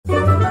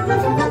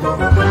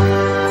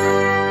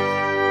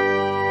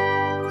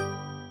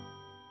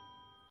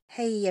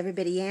Hey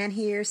everybody, Ann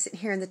here, sitting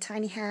here in the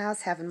tiny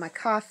house having my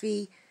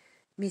coffee.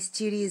 Miss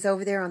Judy is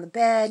over there on the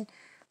bed.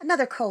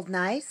 Another cold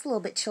night. It's a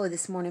little bit chilly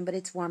this morning, but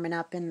it's warming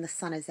up and the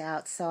sun is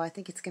out, so I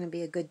think it's going to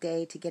be a good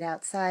day to get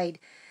outside.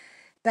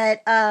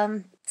 But,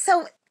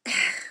 so,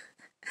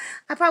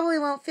 I probably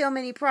won't film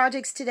any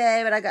projects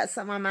today, but I got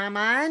something on my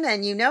mind,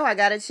 and you know I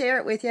got to share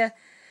it with you.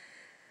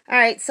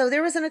 Alright, so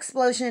there was an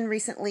explosion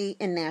recently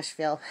in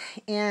Nashville,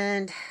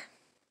 and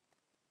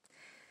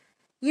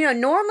you know,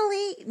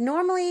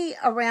 normally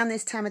around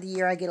this time of the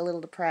year, I get a little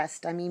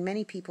depressed. I mean,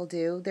 many people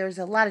do. There's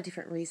a lot of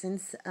different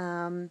reasons.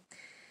 You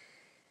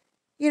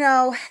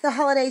know, the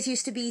holidays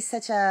used to be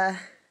such a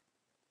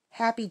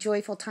happy,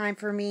 joyful time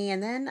for me,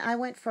 and then I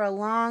went for a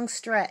long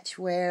stretch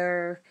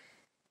where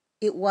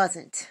it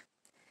wasn't.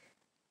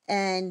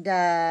 And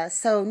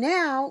so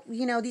now,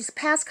 you know, these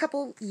past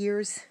couple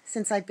years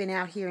since I've been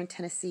out here in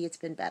Tennessee, it's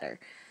been better.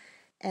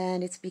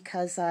 And it's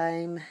because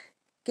I'm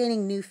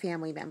gaining new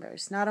family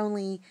members, not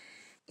only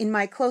in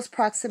my close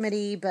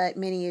proximity, but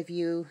many of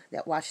you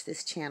that watch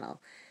this channel.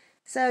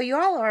 So you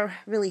all are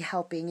really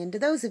helping. And to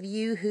those of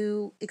you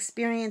who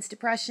experience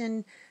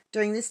depression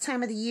during this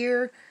time of the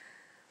year,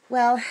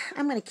 well,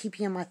 I'm going to keep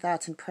you in my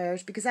thoughts and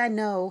prayers because I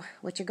know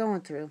what you're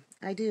going through.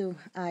 I do.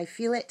 I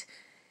feel it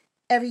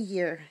every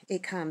year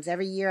it comes.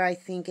 Every year I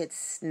think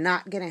it's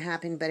not going to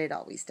happen, but it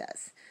always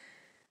does.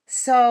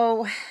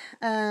 So,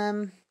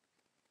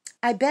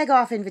 I beg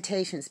off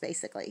invitations,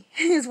 basically,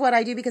 is what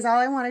I do, because all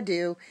I want to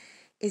do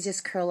is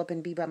just curl up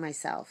and be by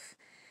myself.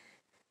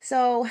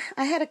 So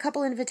I had a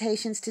couple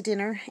invitations to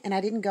dinner, and I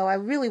didn't go. I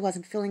really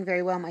wasn't feeling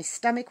very well. My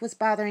stomach was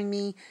bothering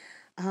me.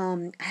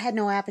 I had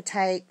no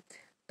appetite,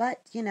 but,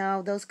 you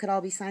know, those could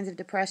all be signs of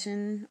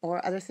depression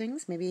or other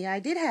things. Maybe I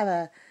did have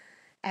a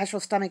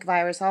actual stomach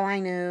virus. All I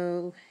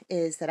knew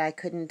is that I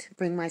couldn't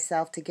bring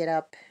myself to get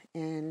up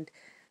and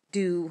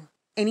do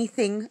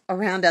anything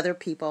around other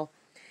people.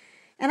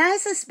 And I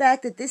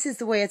suspect that this is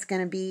the way it's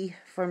going to be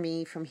for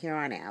me from here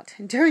on out.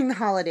 During the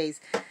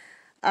holidays,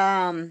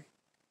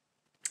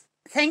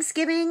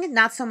 Thanksgiving,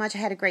 not so much. I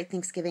had a great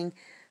Thanksgiving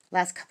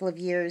last couple of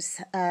years.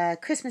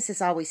 Christmas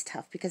is always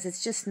tough because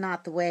it's just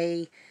not the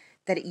way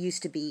that it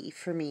used to be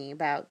for me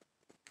about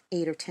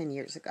 8 or 10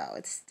 years ago.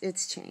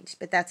 It's changed,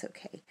 but that's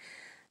okay.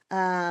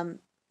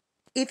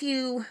 If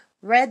you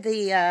read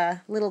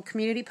the little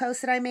community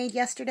post that I made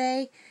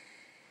yesterday,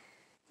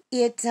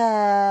 it's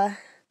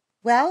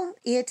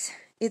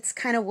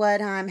kind of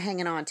what I'm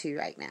hanging on to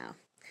right now.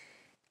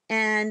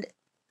 And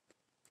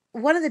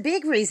one of the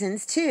big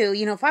reasons, too,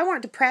 you know, if I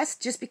weren't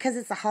depressed just because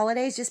it's the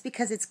holidays, just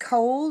because it's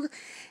cold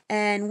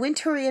and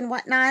wintry and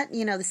whatnot,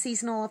 you know, the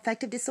seasonal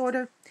affective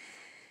disorder,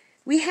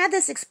 we had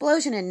this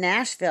explosion in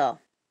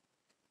Nashville.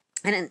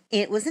 And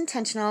it was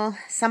intentional.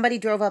 Somebody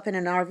drove up in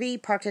an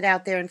RV, parked it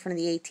out there in front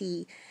of the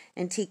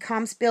AT&T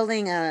Comms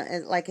building,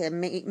 like a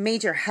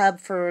major hub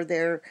for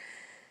their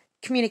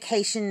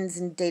communications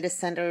and data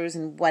centers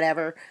and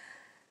whatever.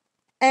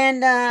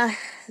 And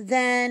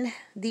then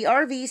the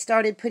RV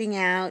started putting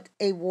out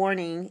a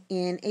warning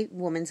in a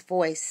woman's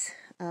voice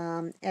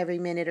every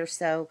minute or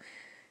so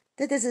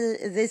that this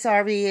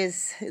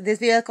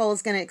vehicle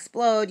is going to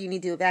explode. You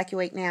need to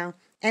evacuate now.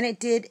 And it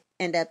did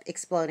end up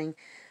exploding.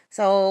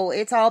 So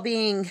it's all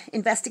being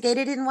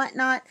investigated and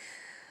whatnot.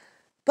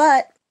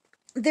 But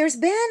there's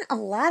been a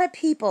lot of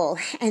people,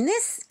 and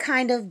this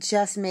kind of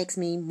just makes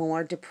me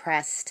more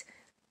depressed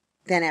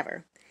than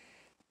ever.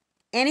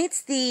 And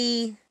it's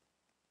the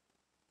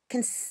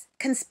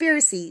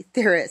conspiracy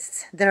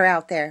theorists that are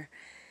out there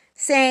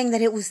saying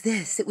that it was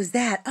this, it was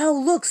that.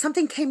 Oh, look,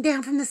 something came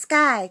down from the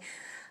sky.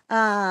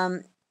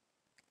 That's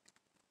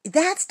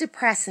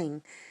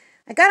depressing.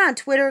 I got on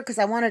Twitter because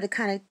I wanted to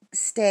kind of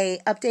stay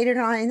updated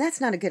on it, and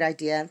that's not a good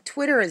idea.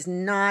 Twitter is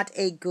not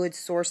a good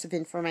source of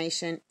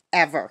information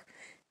ever.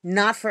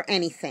 Not for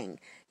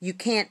anything. You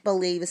can't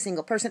believe a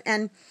single person.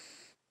 And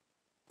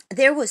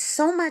there was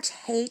so much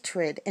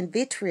hatred and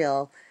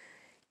vitriol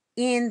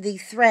in the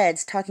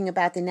threads talking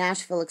about the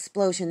Nashville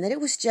explosion that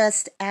it was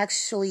just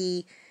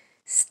actually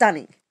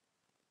stunning.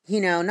 You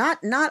know,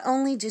 not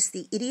only just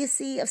the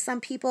idiocy of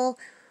some people,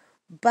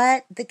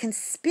 but the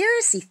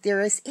conspiracy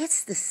theorists,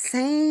 it's the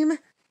same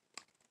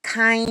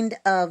kind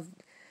of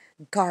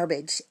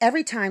garbage.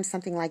 Every time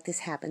something like this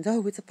happens,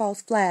 oh, it's a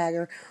false flag,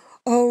 or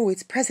oh,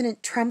 it's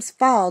President Trump's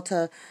fault.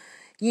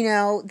 You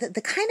know,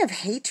 the kind of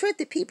hatred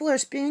that people are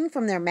spewing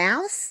from their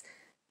mouths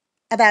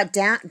about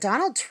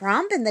Donald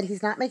Trump and that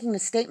he's not making a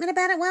statement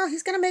about it. Well,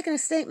 he's going to make a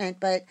statement,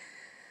 but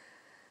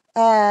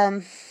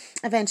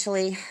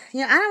eventually,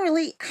 you know, I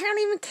don't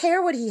even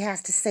care what he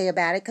has to say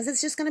about it because it's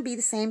just going to be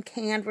the same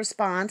canned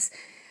response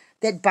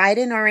that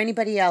Biden or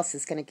anybody else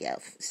is going to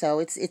give. So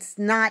it's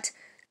not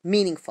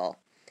meaningful.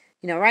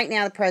 You know, right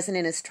now the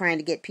president is trying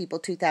to get people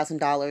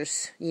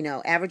 $2,000, you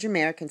know, average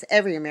Americans,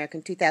 every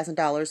American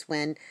 $2,000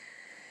 when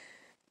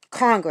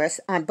Congress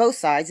on both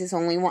sides is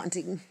only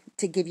wanting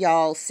to give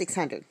y'all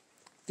 $600.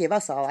 Give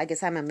us all. I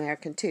guess I'm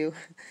American too.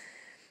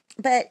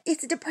 But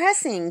it's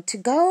depressing to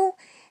go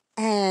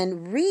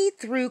and read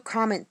through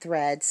comment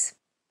threads.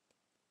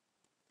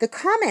 The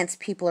comments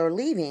people are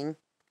leaving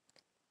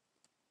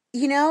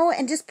you know,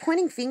 and just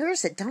pointing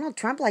fingers at Donald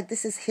Trump like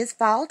this is his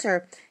fault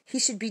or he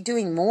should be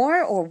doing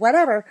more or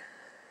whatever.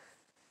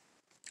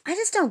 I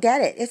just don't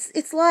get it.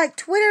 It's like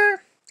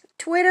Twitter.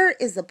 Twitter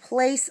is the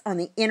place on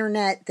the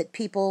internet that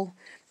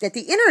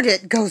the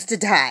internet goes to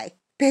die,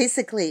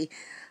 basically.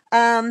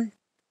 I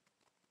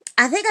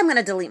think I'm going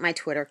to delete my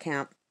Twitter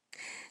account.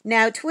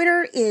 Now,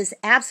 Twitter is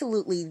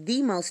absolutely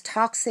the most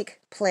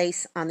toxic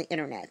place on the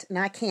internet, and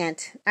I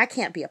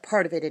can't be a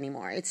part of it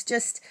anymore. It's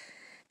just,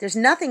 there's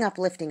nothing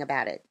uplifting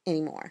about it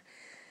anymore.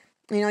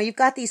 You know, you've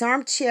got these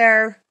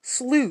armchair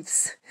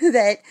sleuths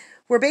that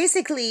were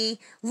basically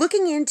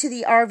looking into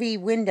the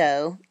RV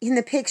window in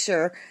the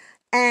picture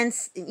and,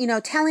 you know,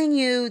 telling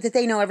you that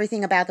they know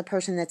everything about the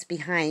person that's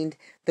behind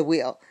the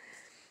wheel.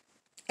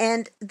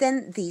 And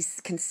then these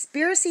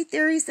conspiracy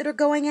theories that are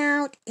going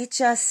out, it's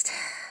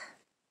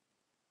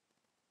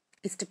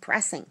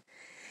depressing.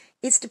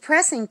 It's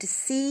depressing to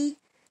see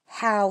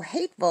how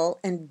hateful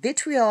and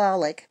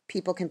vitriolic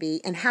people can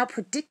be and how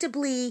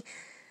predictably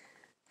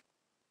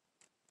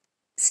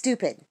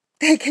stupid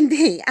they can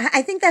be.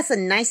 I think that's the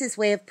nicest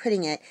way of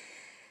putting it.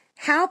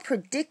 How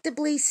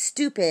predictably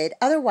stupid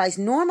otherwise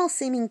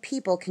normal-seeming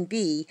people can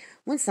be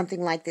when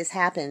something like this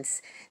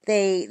happens.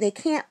 They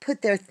can't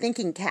put their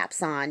thinking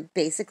caps on,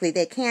 basically.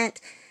 They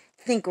can't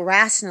think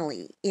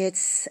rationally.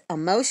 It's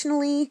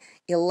emotionally,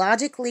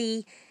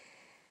 illogically,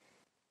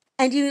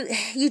 and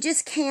you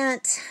just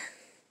can't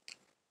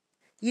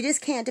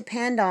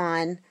depend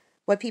on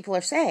what people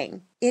are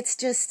saying.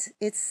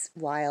 It's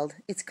wild.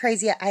 It's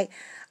crazy.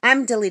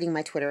 I'm deleting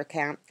my Twitter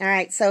account. All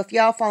right, so if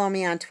y'all follow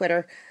me on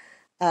Twitter,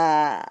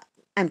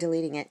 I'm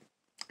deleting it.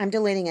 I'm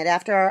deleting it.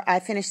 After I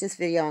finish this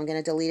video, I'm going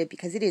to delete it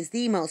because it is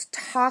the most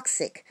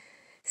toxic,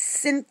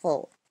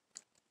 sinful,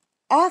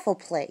 awful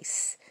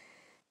place,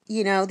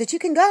 you know, that you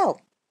can go.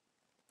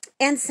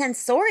 And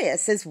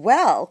censorious as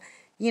well.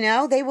 You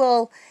know, they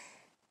will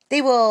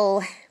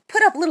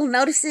put up little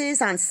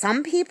notices on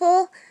some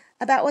people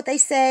about what they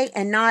say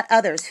and not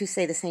others who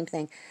say the same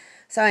thing.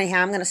 So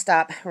anyhow, I'm going to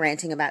stop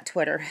ranting about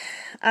Twitter.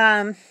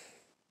 I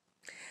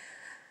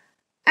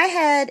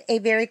had a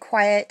very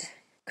quiet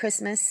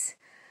Christmas.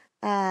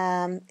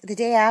 The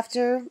day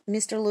after,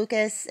 Mr.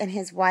 Lucas and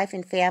his wife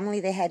and family,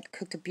 they had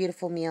cooked a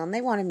beautiful meal, and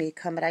they wanted me to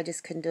come, but I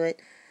just couldn't do it.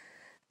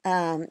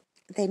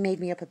 They made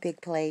me up a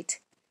big plate,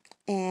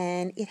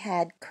 and it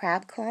had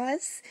crab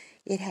claws.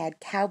 It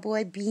had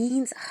cowboy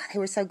beans. Oh, they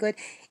were so good.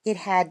 It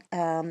had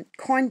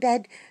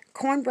cornbread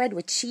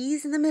with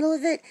cheese in the middle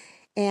of it,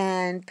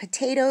 and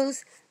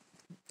potatoes,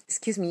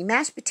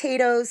 mashed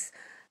potatoes,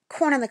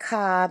 corn on the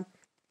cob.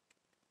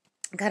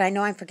 God, I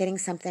know I'm forgetting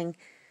something.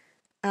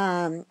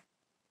 It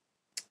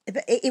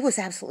was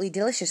absolutely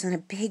delicious, and a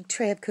big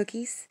tray of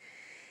cookies.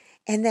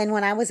 And then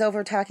when I was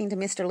over talking to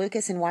Mr.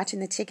 Lucas and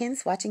watching his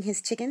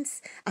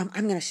chickens, I'm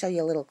going to show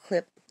you a little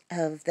clip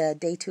of the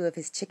day 2 of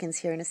his chickens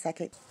here in a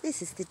second.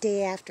 This is the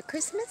day after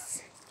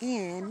Christmas,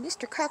 and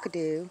Mr.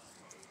 Cockadoo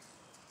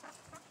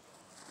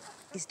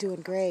is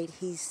doing great.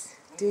 He's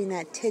doing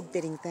that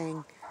tidbitting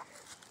thing.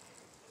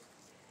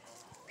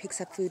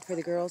 Picks up food for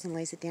the girls and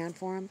lays it down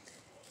for them.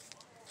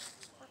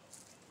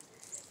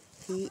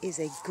 He is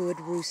a good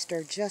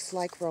rooster, just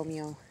like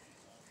Romeo.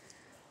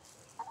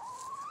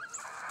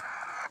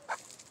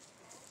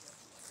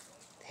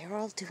 They're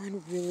all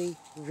doing really,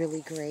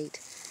 really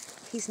great.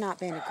 He's not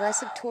been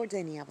aggressive towards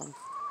any of them.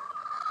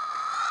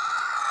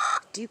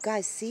 Do you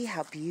guys see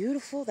how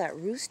beautiful that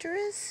rooster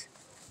is?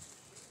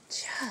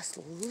 Just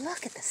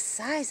look at the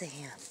size of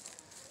him.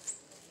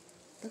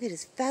 Look at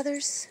his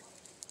feathers.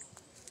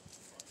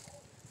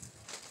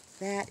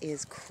 That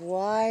is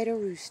quite a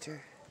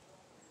rooster.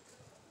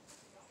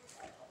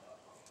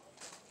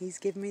 He's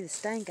giving me the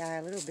stank eye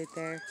a little bit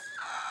there.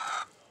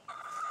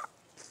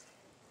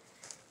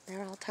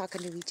 They're all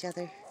talking to each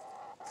other.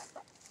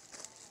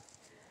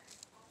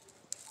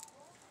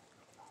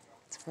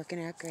 It's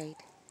working out great.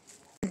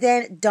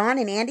 Then Dawn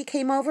and Andy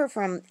came over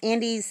from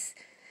Andy's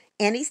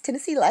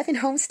Tennessee Life and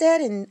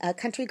Homestead and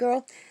Country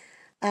Girl.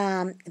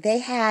 They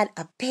had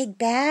a big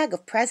bag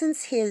of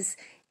presents.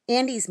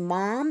 Andy's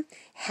mom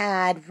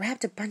had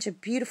wrapped a bunch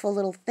of beautiful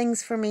little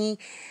things for me.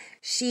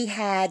 She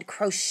had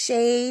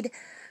crocheted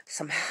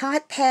some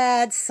hot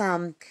pads,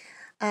 well,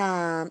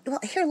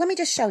 here, let me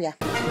just show you.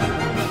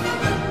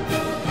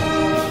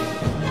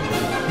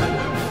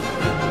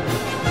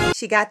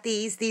 She got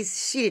these,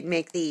 she didn't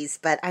make these,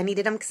 but I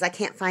needed them because I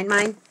can't find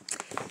mine.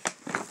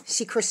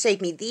 She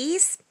crocheted me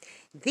these.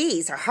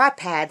 These are hot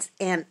pads,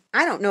 and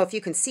I don't know if you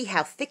can see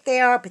how thick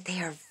they are, but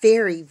they are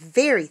very,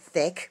 very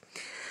thick.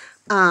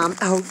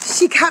 Oh,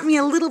 she got me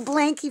a little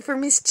blankie for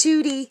Miss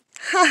Judy.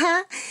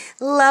 Haha,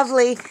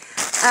 lovely.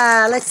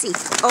 Let's see.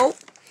 Oh,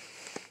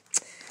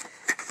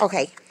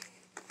 okay.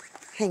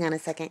 Hang on a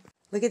second.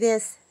 Look at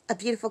this. A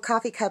beautiful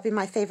coffee cup in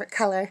my favorite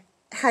color.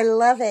 I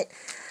love it.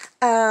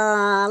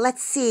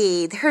 Let's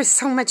see. There's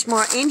so much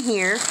more in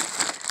here.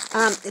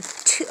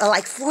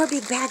 Like 4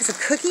 big bags of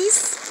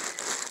cookies.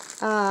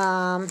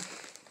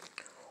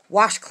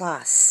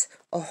 Washcloths.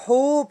 A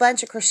whole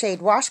bunch of crocheted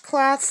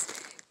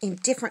washcloths in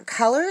different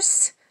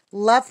colors.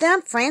 Love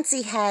them.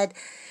 Francie had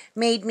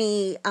made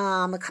me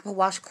a couple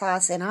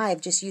washcloths, and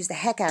I've just used the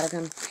heck out of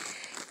them.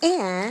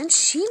 And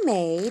she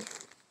made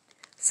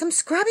some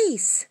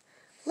scrubbies.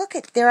 Look,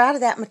 they're out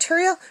of that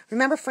material.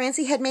 Remember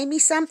Francie had made me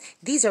some?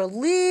 These are a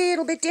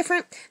little bit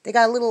different. They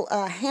got a little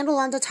handle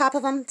on the top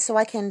of them so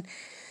I can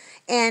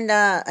hang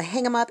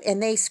them up,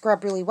 and they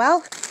scrub really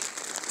well.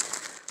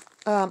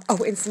 Oh,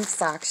 and some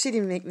socks. She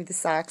didn't make me the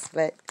socks,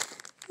 but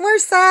more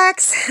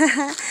socks.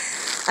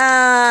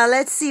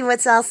 Let's see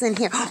what's else in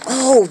here.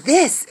 Oh,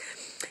 this.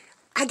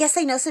 I guess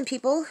I know some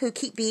people who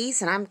keep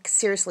bees, and I'm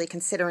seriously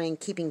considering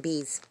keeping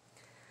bees.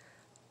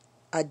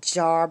 A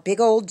jar, big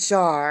old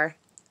jar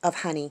of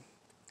honey.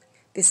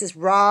 This is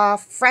raw,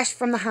 fresh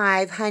from the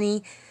hive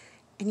honey.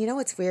 And you know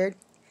what's weird?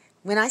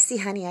 When I see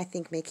honey, I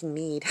think making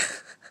mead.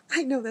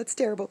 I know that's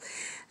terrible.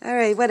 All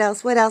right, what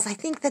else? What else? I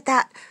think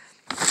that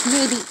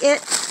may be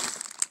it.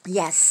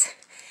 Yes.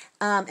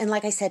 And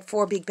like I said,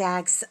 4 big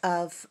bags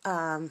of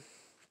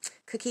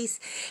cookies.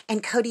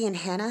 And Cody and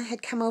Hannah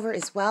had come over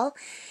as well.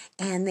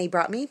 And they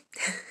brought me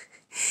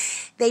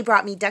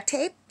duct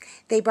tape.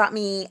 They brought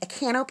me a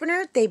can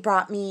opener. They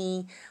brought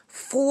me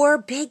 4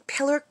 big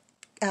pillar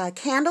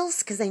candles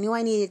because they knew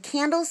I needed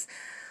candles.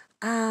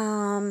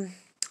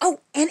 Oh,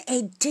 and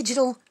a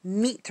digital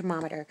meat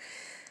thermometer.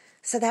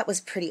 So that was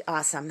pretty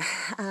awesome.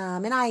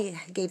 And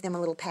I gave them a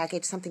little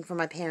package, something for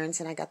my parents,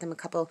 and I got them a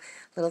couple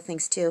little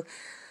things too.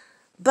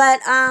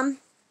 But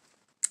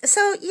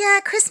so yeah,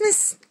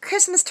 Christmas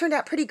turned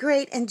out pretty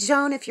great. And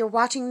Joan, if you're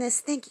watching this,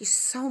 thank you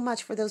so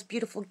much for those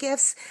beautiful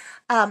gifts.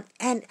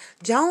 And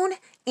Joan,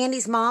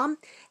 Andy's mom,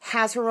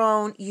 has her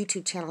own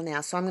YouTube channel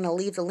now. So I'm going to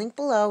leave the link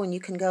below, and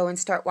you can go and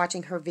start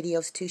watching her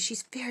videos too.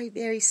 She's very,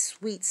 very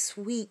sweet,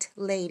 sweet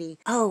lady.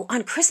 Oh,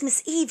 on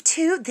Christmas Eve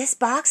too, this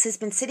box has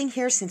been sitting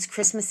here since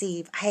Christmas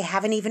Eve. I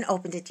haven't even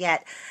opened it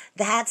yet.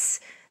 That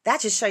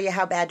just shows you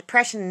how bad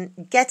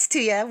depression gets to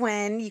you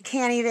when you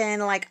can't even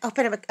like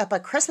open up a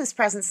Christmas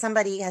present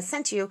somebody has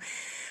sent you.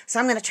 So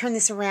I'm going to turn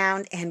this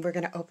around, and we're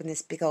going to open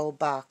this big old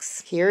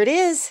box. Here it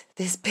is,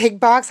 this big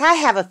box. I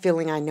have a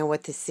feeling I know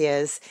what this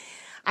is.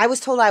 I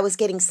was told I was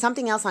getting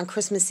something else on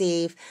Christmas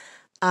Eve.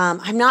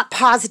 I'm not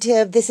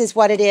positive this is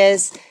what it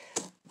is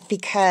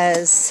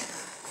because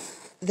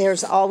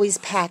there's always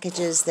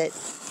packages that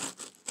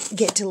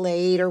get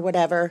delayed or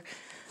whatever.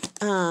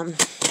 All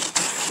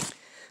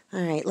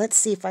right, let's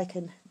see if I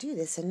can do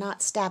this and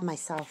not stab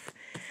myself.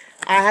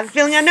 I have a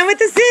feeling I know what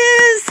this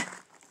is.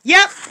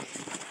 Yep.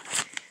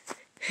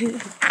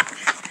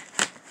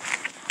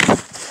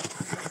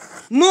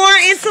 More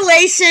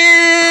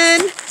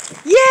insulation.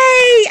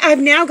 Yay! I've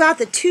now got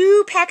the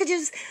 2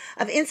 packages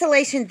of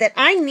insulation that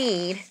I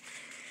need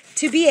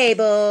to be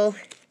able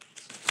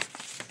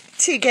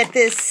to get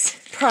this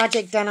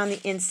project done on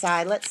the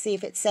inside. Let's see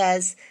if it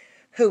says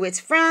who it's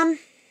from.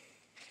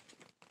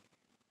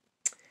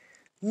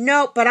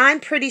 Nope, but I'm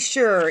pretty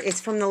sure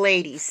it's from the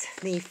ladies,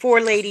 the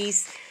 4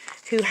 ladies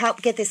who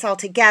helped get this all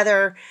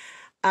together.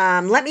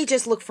 Let me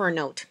just look for a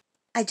note.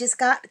 I just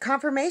got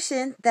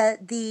confirmation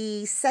that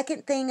the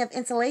second thing of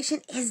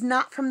insulation is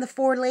not from the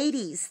 4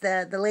 ladies.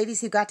 The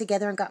ladies who got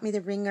together and got me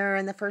the ringer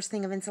and the first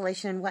thing of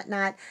insulation and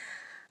whatnot.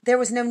 There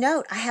was no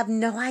note. I have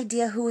no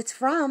idea who it's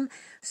from.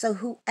 So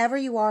whoever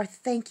you are,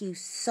 thank you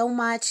so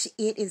much.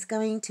 It is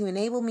going to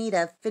enable me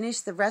to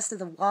finish the rest of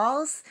the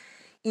walls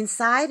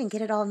inside and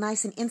get it all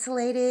nice and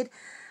insulated.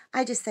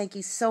 I just thank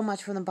you so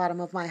much from the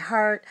bottom of my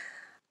heart.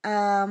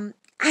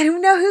 I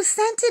don't know who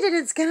sent it, and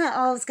it's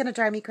gonna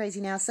drive me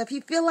crazy now. So if you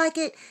feel like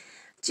it,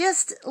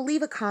 just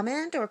leave a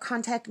comment or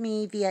contact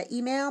me via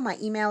email. My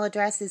email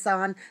address is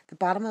on the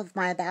bottom of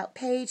my About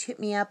page. Hit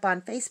me up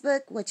on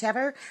Facebook,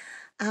 whichever,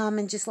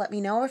 and just let me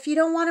know. Or if you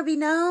don't want to be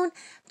known,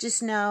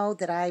 just know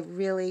that I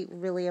really,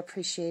 really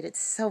appreciate it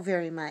so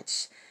very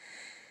much.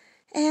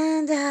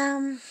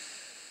 And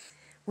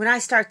when I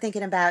start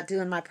thinking about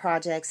doing my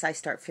projects, I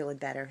start feeling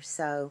better.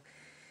 So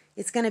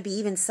it's going to be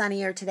even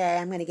sunnier today.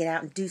 I'm going to get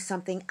out and do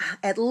something.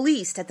 At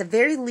the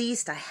very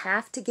least, I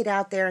have to get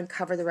out there and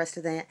cover the rest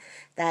of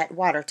that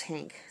water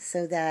tank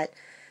so that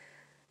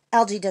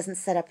algae doesn't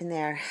set up in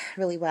there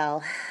really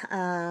well.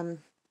 The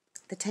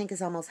tank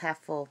is almost half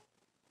full.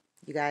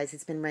 You guys,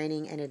 it's been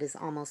raining and it is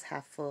almost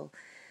half full.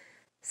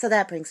 So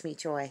that brings me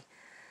joy.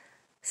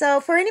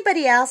 So for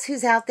anybody else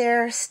who's out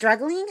there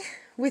struggling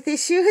with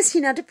issues,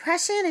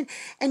 depression,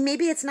 and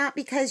maybe it's not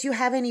because you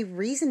have any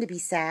reason to be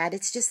sad.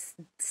 It's just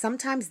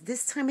sometimes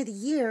this time of the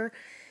year,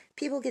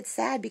 people get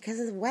sad because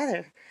of the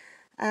weather.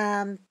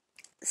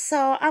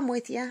 So I'm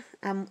with you.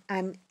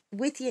 I'm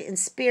with you in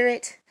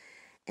spirit.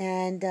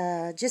 And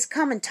just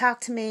come and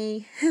talk to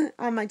me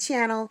on my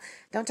channel.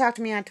 Don't talk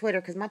to me on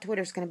Twitter because my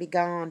Twitter's going to be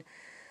gone.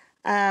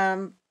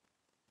 And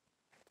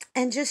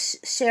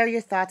just share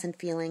your thoughts and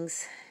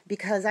feelings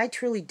because I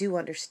truly do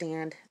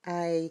understand.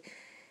 I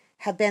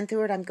have been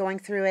through it. I'm going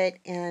through it.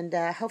 And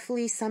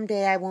hopefully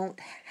someday I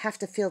won't have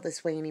to feel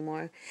this way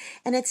anymore.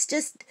 And it's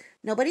just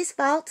nobody's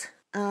fault.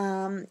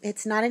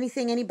 It's not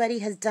anything anybody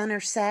has done or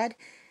said.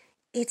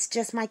 It's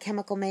just my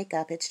chemical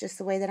makeup. It's just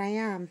the way that I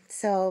am.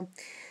 So,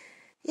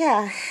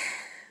 yeah,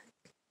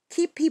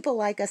 keep people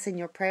like us in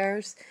your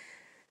prayers.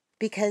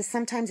 because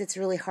sometimes it's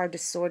really hard to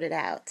sort it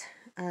out.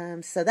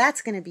 So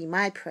that's going to be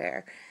my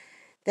prayer,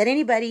 that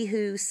anybody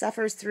who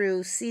suffers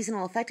through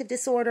seasonal affective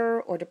disorder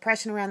or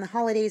depression around the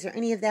holidays or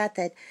any of that,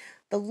 that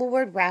the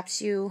Lord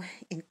wraps you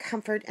in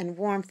comfort and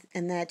warmth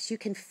and that you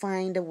can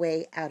find a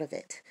way out of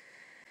it.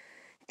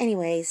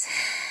 Anyways,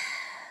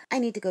 I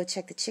need to go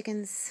check the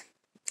chickens.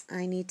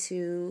 I need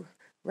to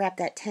wrap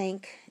that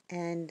tank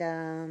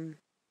and,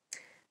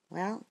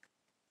 well,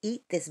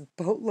 eat this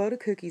boatload of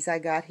cookies I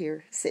got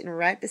here sitting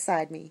right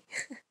beside me.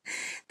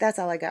 That's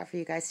all I got for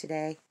you guys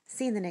today.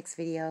 See you in the next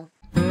video.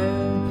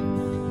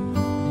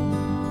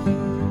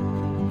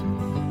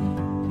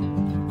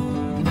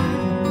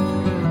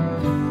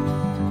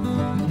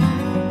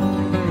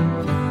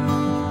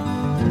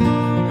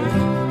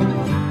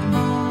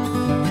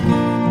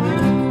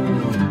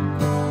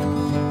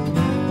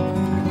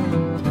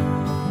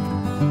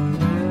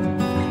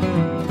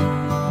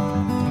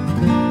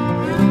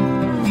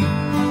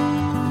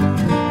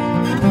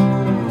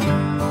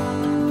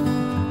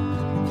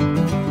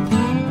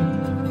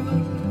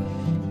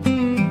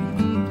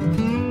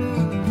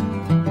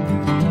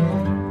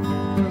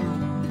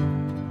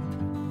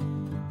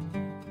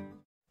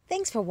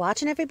 Thanks for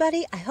watching,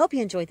 everybody. I hope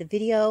you enjoyed the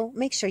video.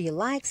 Make sure you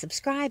like,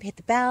 subscribe, hit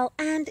the bell,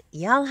 and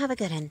y'all have a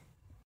good one.